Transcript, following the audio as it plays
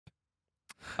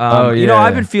You know,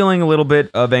 I've been feeling a little bit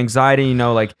of anxiety, you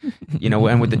know, like, you know,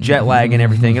 and with the jet lag and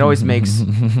everything, it always makes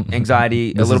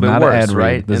anxiety a little bit worse,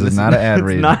 right? This is not an ad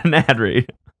read. It's not an ad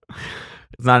read.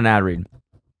 It's not an ad read.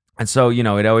 And so, you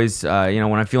know, it always, you know,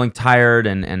 when I'm feeling tired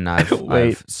and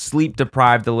I've sleep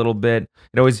deprived a little bit,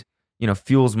 it always, you know,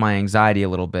 fuels my anxiety a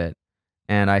little bit.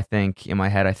 And I think in my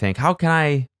head, how can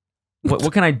I,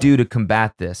 what can I do to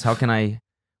combat this? What can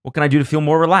I do to feel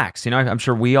more relaxed? You know, I'm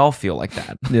sure we all feel like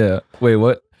that. Yeah. Wait,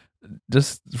 what?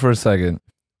 Just for a second,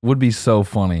 would be so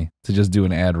funny to just do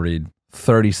an ad read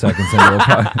 30 seconds into a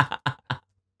podcast.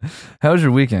 How was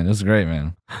your weekend? It was great,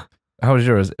 man. How was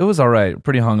yours? It was all right.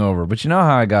 Pretty hungover, but you know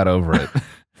how I got over it.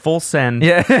 Full send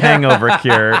hangover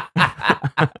cure.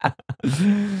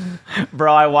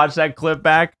 Bro, I watched that clip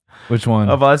back. Which one?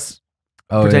 Of us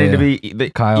pretending to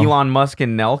be Kyle. Elon Musk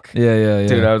and Nelk. Yeah.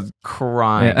 Dude, I was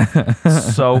crying. Yeah.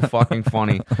 So fucking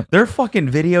funny. Their fucking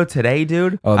video today,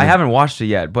 dude. I haven't watched it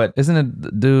yet, but isn't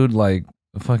it, dude, like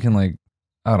fucking like,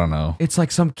 I don't know. It's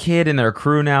like some kid in their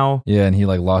crew now. Yeah, and he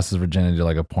like lost his virginity to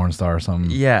like a porn star or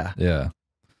something. Yeah. Yeah.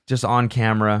 Just on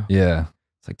camera. Yeah.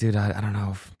 It's like, dude, I don't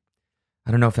know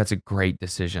if that's a great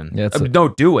decision. Yeah,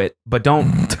 don't do it, but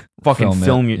don't fucking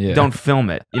film it. Yeah. Don't film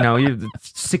it. You know,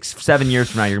 6-7 years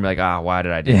from now, you're gonna be like, why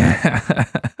did I do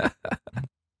that?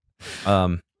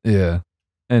 Yeah.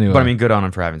 Anyway. But I mean, good on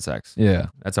him for having sex. Yeah.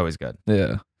 That's always good.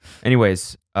 Yeah.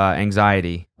 Anyways,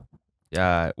 anxiety.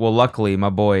 Well, luckily, my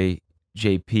boy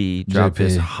JP dropped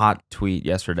his hot tweet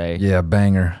yesterday. Yeah,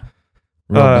 banger.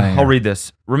 Banger. I'll read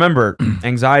this. Remember,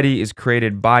 anxiety is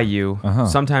created by you.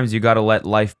 Sometimes you got to let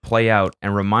life play out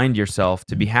and remind yourself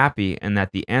to be happy and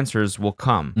that the answers will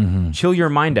come. Chill your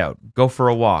mind out. Go for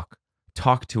a walk.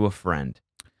 Talk to a friend.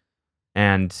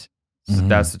 And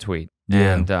that's the tweet.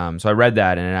 Yeah. And so I read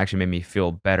that and it actually made me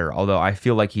feel better. Although I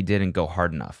feel like he didn't go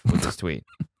hard enough with this tweet.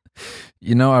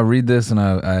 You know, I read this and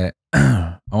I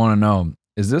want to know,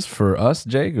 is this for us,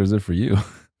 Jake, or is it for you?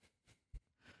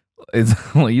 It's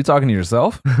like, you talking to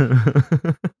yourself?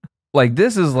 Like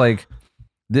this is like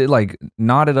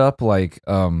knotted up like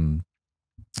high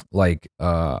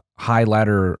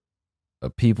ladder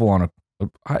people on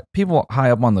people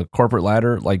high up on the corporate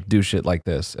ladder like do shit like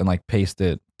this and like paste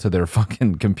it to their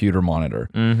fucking computer monitor.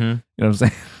 You know what I'm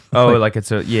saying? Like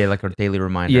it's a daily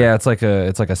reminder. Yeah, it's like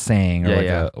a saying or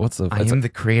I am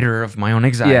the creator of my own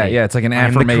anxiety. Yeah, it's like an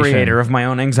affirmation. I am the creator of my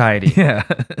own anxiety.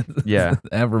 Yeah.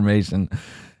 Affirmation.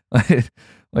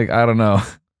 Like I don't know.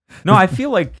 No, I feel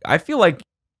like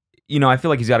you know, I feel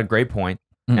like he's got a great point,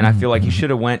 and I feel like he should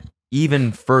have went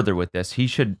even further with this. He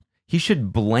should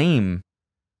blame,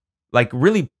 like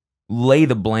really lay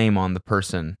the blame on the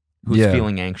person who's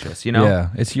feeling anxious, you know? Yeah,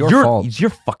 it's your fault. It's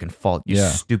your fucking fault, you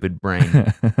stupid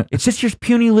brain. It's just your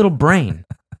puny little brain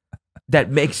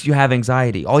that makes you have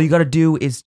anxiety. All you got to do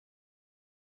is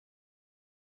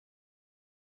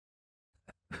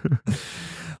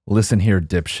listen here,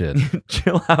 dipshit.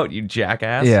 Chill out, you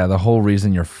jackass. Yeah, the whole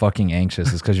reason you're fucking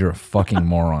anxious is because you're a fucking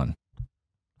moron.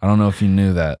 I don't know if you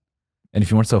knew that. And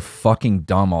if you weren't so fucking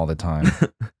dumb all the time,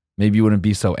 maybe you wouldn't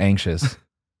be so anxious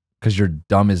because you're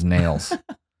dumb as nails.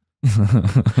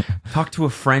 Talk to a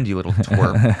friend, you little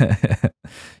twerp.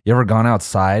 You ever gone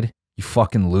outside, you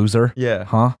fucking loser? Yeah.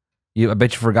 Huh? I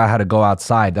bet you forgot how to go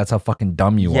outside. That's how fucking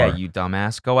dumb you are. Yeah, you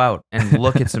dumbass. Go out and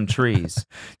look at some trees.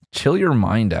 Chill your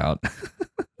mind out.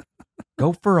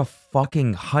 Go for a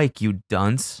fucking hike, you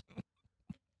dunce.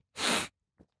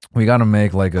 We got to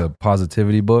make like a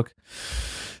positivity book.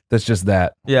 That's just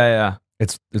that. Yeah.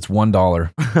 It's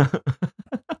 $1.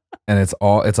 And it's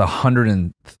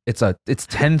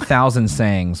 10,000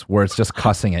 sayings where it's just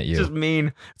cussing at you. Just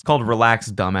mean. It's called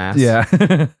Relax, Dumbass. Yeah.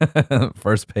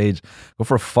 First page. Go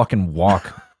for a fucking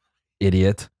walk,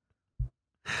 idiot.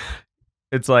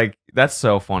 It's like, that's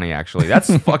so funny, actually.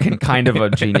 That's fucking kind of a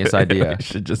genius idea. You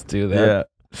should just do that.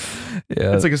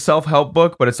 Yeah. It's like a self-help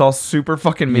book, but it's all super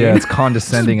fucking mean. Yeah, it's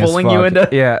condescending just bullying you into.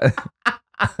 Yeah.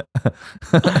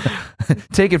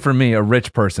 Take it from me, a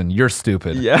rich person. You're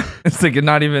stupid. Yeah. It's like it's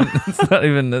not even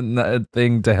a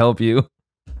thing to help you.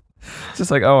 It's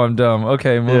just like, oh, I'm dumb.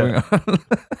 Okay, moving on.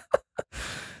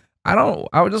 I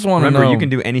would just want to know. Remember, you can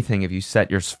do anything if you set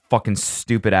your fucking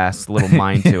stupid ass little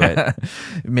mind to it.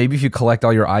 Maybe if you collect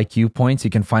all your IQ points,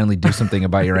 you can finally do something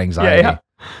about your anxiety. Yeah.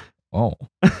 Oh.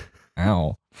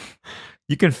 Ow.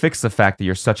 You can fix the fact that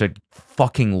you're such a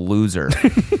fucking loser.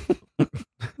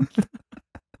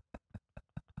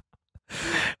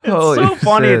 It's so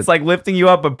funny. Shit. It's like lifting you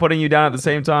up and putting you down at the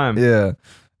same time. Yeah.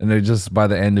 And they're just, by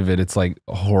the end of it, it's like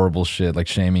horrible shit, like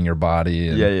shaming your body.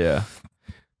 And yeah.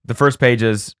 The first page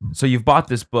is, so you've bought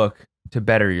this book to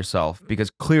better yourself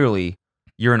because clearly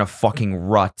you're in a fucking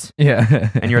rut. Yeah.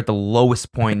 And you're at the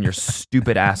lowest point in your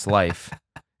stupid ass life.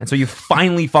 And so you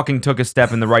finally fucking took a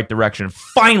step in the right direction.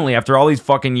 Finally, after all these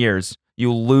fucking years,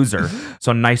 you loser.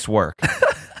 So nice work.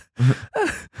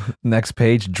 Next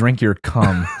page, drink your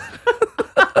cum.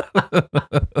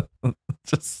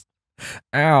 Just,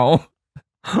 ow.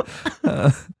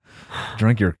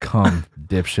 Drink your cum,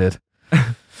 dipshit.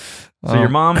 So your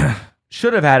mom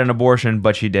should have had an abortion,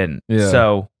 but she didn't. Yeah.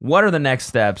 So what are the next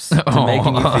steps to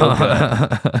making you feel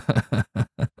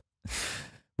good?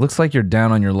 Looks like you're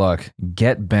down on your luck.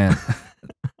 Get bent.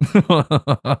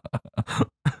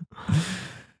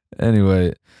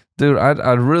 Anyway, dude, I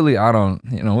don't,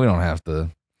 we don't have to.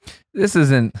 This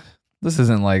isn't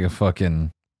like a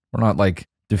fucking, we're not like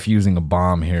diffusing a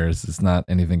bomb here. It's not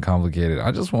anything complicated.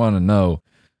 I just want to know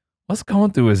what's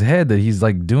going through his head that he's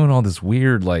like doing all this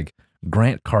weird like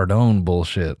Grant Cardone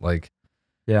bullshit. Like,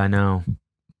 yeah, I know.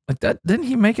 Like that, didn't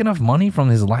he make enough money from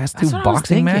his last two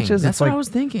boxing matches? That's what I was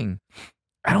thinking.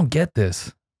 I don't get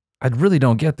this. I really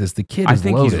don't get this. The kid I is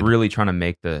think loaded. he's really trying to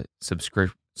make the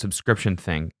subscription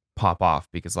thing pop off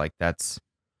because like that's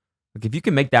like if you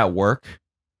can make that work.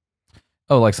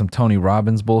 Oh, like some Tony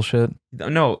Robbins bullshit?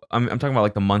 No, I'm talking about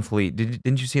like the monthly.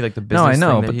 Didn't you see like the No, business? I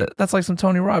know, thing but that's like some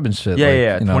Tony Robbins shit. Yeah, like,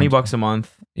 yeah, $20 a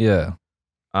month. Yeah.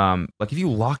 Like if you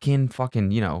lock in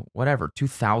fucking whatever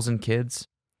 2,000 kids,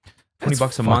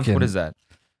 $20 a month. What is that?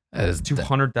 That is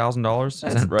 $200,000.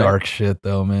 That's right? Dark shit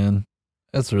though, man.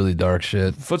 That's really dark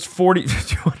shit. What's 40?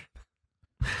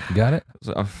 You got it?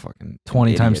 I'm fucking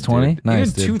 20 times 20. Dude.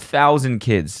 Nice, even 2,000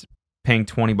 kids paying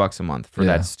 $20 a month for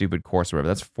that stupid course or whatever.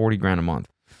 That's $40,000 a month.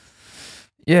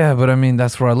 Yeah, but I mean,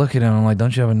 that's where I look at him. I'm like,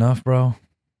 don't you have enough, bro?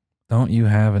 Don't you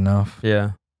have enough?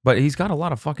 Yeah, but he's got a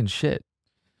lot of fucking shit.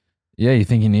 Yeah, you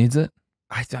think he needs it?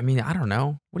 I mean, I don't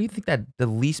know. What do you think that the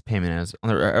lease payment is,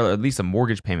 or at least a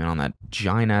mortgage payment on that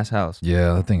giant ass house?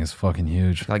 Yeah, that thing is fucking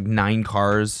huge. Like 9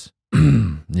 cars.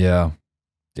 Yeah.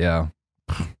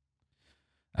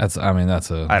 That's I don't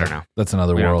know. That's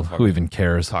another world. Who even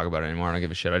cares? Talk about it anymore. I don't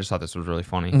give a shit. I just thought this was really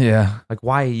funny. Yeah. Like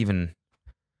why even?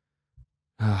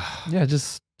 Yeah,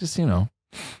 just it's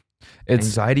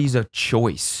anxiety's a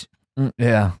choice.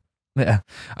 Yeah.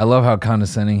 I love how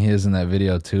condescending he is in that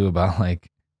video too about like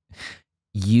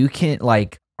you can't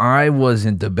like I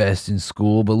wasn't the best in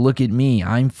school, but look at me.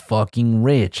 I'm fucking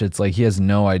rich. It's like he has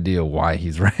no idea why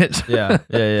he's rich.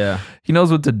 Yeah. He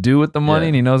knows what to do with the money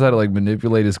and he knows how to like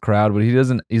manipulate his crowd, but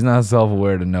he's not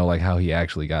self-aware to know like how he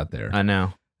actually got there. I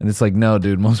know. And it's like, no,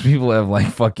 dude, most people have like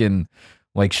fucking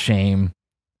like shame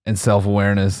and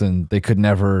self-awareness and they could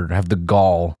never have the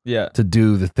gall to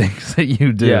do the things that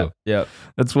you do. Yeah.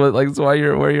 That's why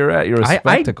you're where you're at. You're a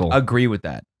spectacle. I agree with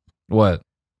that. What?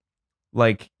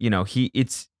 Like,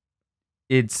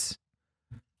 it's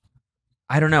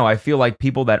I don't know. I feel like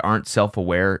people that aren't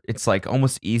self-aware, it's like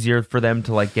almost easier for them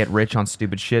to like get rich on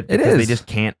stupid shit because they just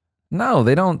can't. No,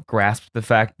 they don't grasp the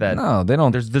fact that they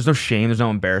don't. There's no shame, there's no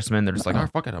embarrassment. They're just like, oh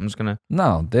fuck it, I'm just gonna.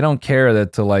 No, they don't care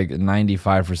that to like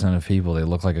 95% of people they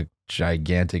look like a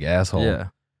gigantic asshole. Yeah.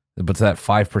 But to that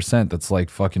 5% that's like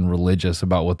fucking religious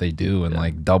about what they do and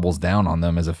like doubles down on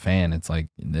them as a fan, it's like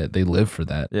they live for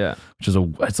that. Yeah. Which is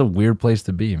it's a weird place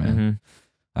to be, man.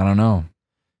 Mm-hmm. I don't know.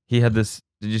 He had this.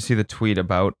 Did you see the tweet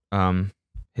about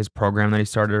his program that he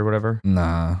started or whatever?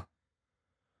 Nah.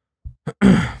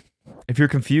 If you're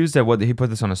confused at what he put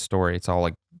this on a story, it's all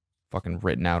like fucking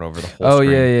written out over the whole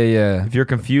screen. Yeah. If you're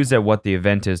confused at what the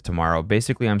event is tomorrow,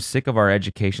 basically I'm sick of our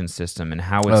education system and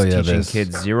how it's teaching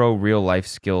kids zero real life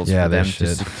skills for them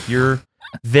to secure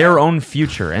their own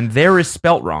future, and there is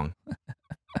spelt wrong.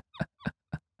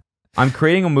 I'm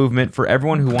creating a movement for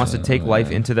everyone who wants to take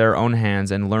life into their own hands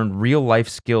and learn real life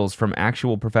skills from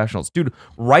actual professionals. Dude,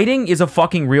 writing is a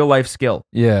fucking real life skill.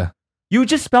 Yeah. You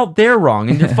just spelled there wrong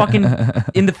in your fucking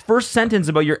in the first sentence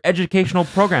about your educational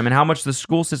program and how much the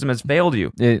school system has failed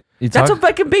you. That's a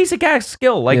fucking basic ass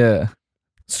skill. Like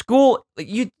school,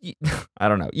 you I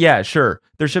don't know. Yeah, sure.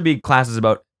 There should be classes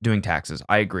about doing taxes.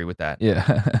 I agree with that.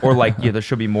 Yeah. Or like there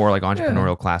should be more like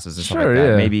entrepreneurial classes and stuff like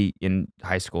that. Maybe in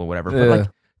high school or whatever. But like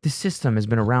the system has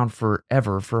been around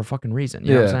forever for a fucking reason.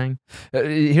 You know what I'm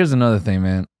saying? Here's another thing,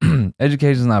 man.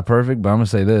 Education's not perfect, but I'm gonna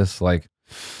say this, like,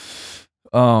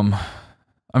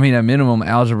 I mean, at minimum,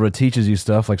 algebra teaches you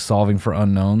stuff like solving for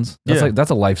unknowns. That's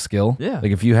a life skill. Yeah.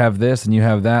 Like if you have this and you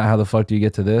have that, how the fuck do you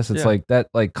get to this? It's like that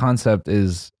like concept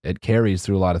it carries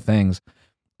through a lot of things.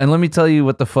 And let me tell you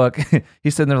what the fuck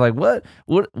he's sitting there like, what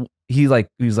he's like,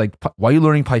 why are you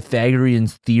learning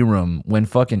Pythagorean's theorem when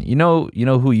fucking you know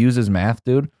who uses math,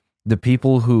 dude? The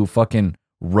people who fucking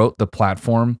wrote the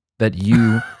platform that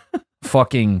you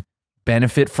fucking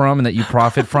benefit from and that you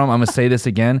profit from. I'm gonna say this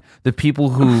again: the people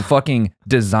who fucking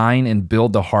design and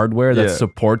build the hardware that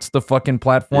supports the fucking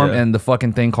platform and the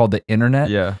fucking thing called the internet.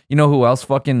 Yeah. You know who else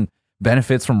fucking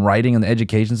benefits from writing in the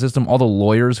education system? All the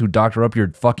lawyers who doctor up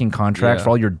your fucking contracts for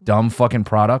all your dumb fucking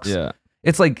products. Yeah.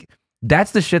 It's like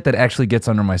that's the shit that actually gets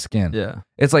under my skin. Yeah.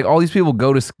 It's like all these people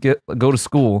go to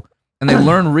school and they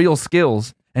learn real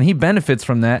skills, and he benefits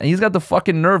from that, and he's got the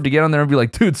fucking nerve to get on there and be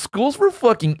like, dude, school's for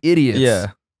fucking idiots.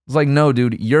 Yeah. It's like, no,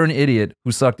 dude, you're an idiot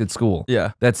who sucked at school.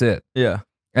 Yeah. That's it. Yeah.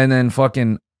 And then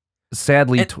fucking,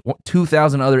 sadly,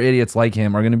 2,000 other idiots like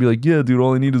him are going to be like, yeah, dude,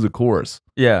 all I need is a course.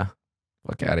 Yeah.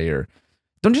 Fuck out of here.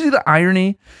 Don't you see the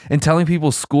irony in telling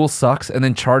people school sucks and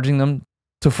then charging them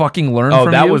to fucking learn from you?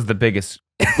 Oh, that was the biggest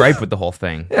gripe with the whole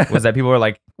thing. Was that people were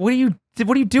like, what are you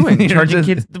doing? Charging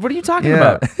kids? What are you talking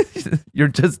about?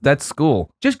 That's school.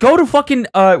 Just go to fucking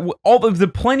all of the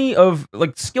plenty of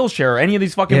like Skillshare or any of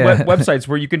these fucking websites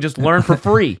where you can just learn for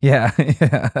free. Yeah.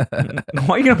 Why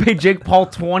are you gonna pay Jake Paul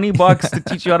 $20 to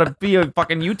teach you how to be a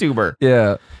fucking YouTuber?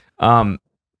 Yeah.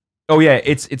 Oh yeah,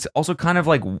 it's also kind of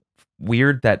like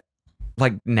weird that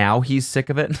like now he's sick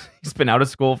of it. He's been out of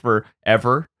school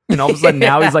forever, and all of a sudden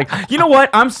now he's like, you know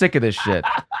what? I'm sick of this shit.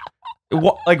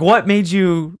 What made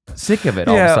you sick of it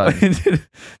all of a sudden?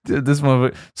 Dude, this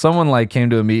motherfucker, someone like came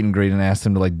to a meet and greet and asked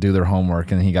him to like do their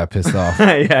homework, and he got pissed off.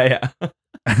 Yeah.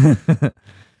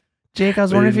 Jake, I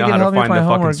was wondering if you could help me find my the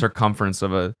homework. fucking circumference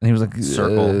of a and he was like,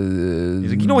 circle.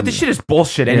 He's like, you know what? This shit is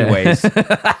bullshit anyways.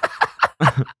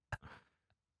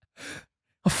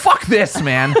 Oh, fuck this,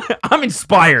 man. I'm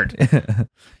inspired.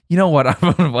 You know what?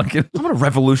 I'm gonna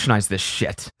revolutionize this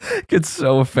shit. Gets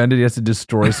so offended he has to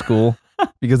destroy school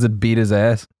because it beat his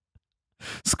ass.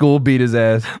 School beat his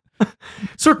ass.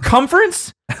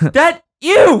 Circumference? That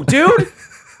you, dude.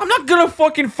 I'm not gonna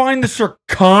fucking find the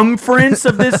circumference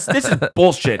of this. This is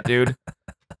bullshit, dude.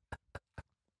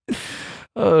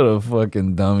 Oh, a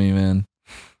fucking dummy, man.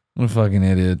 What a fucking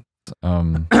idiot.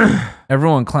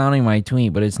 Everyone clowning my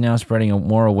tweet, but it's now spreading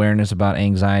more awareness about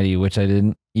anxiety, which I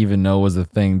didn't even know was a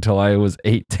thing till I was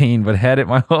 18, but had it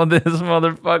my whole this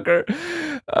motherfucker.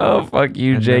 Oh, fuck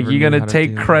you, Jake. You gonna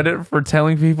take credit for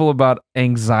telling people about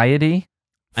anxiety?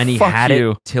 And he had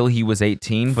it till he was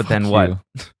 18, but then what?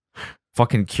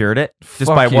 Fucking cured it? Just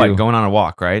by what? Going on a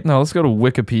walk, right? No, let's go to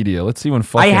Wikipedia. Let's see when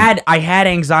fucking... I had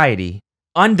anxiety,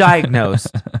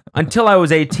 undiagnosed, until I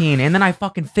was 18, and then I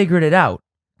fucking figured it out.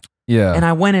 Yeah. And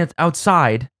I went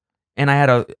outside, and I had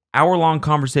a hour-long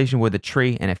conversation with a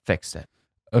tree, and it fixed it.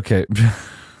 Okay.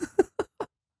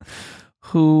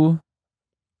 Who?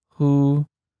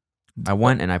 I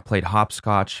went and I played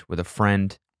hopscotch with a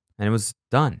friend, and it was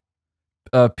done.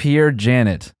 Pierre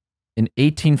Janet, in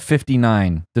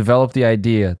 1859, developed the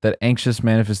idea that anxious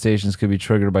manifestations could be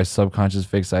triggered by subconscious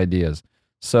fixed ideas.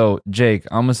 So, Jake,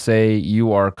 I'm gonna say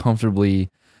you are comfortably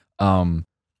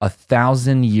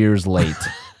 1,000 years late.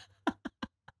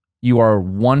 You are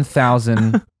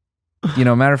 1,000.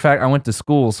 Matter of fact, I went to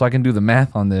school, so I can do the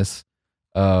math on this.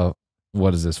 What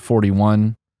is this?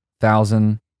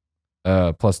 41,000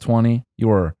 plus 20. You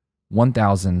are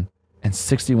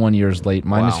 1,061 years late,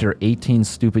 minus your 18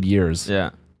 stupid years.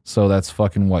 Yeah. So that's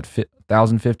fucking what?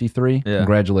 1,053? Yeah.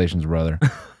 Congratulations, brother.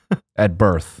 At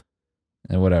birth.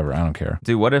 And whatever. I don't care.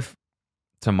 Dude, what if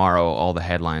tomorrow all the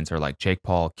headlines are like Jake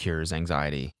Paul cures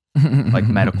anxiety? Like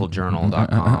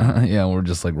medicaljournal.com. Yeah, we're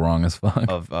just like wrong as fuck.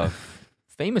 Of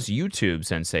famous YouTube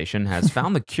sensation has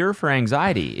found the cure for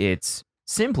anxiety. It's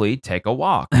simply take a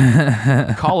walk.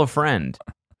 Call a friend.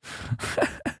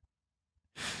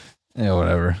 Yeah,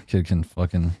 whatever. Kid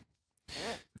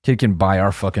can buy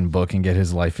our fucking book and get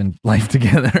his life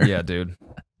together. Yeah, dude.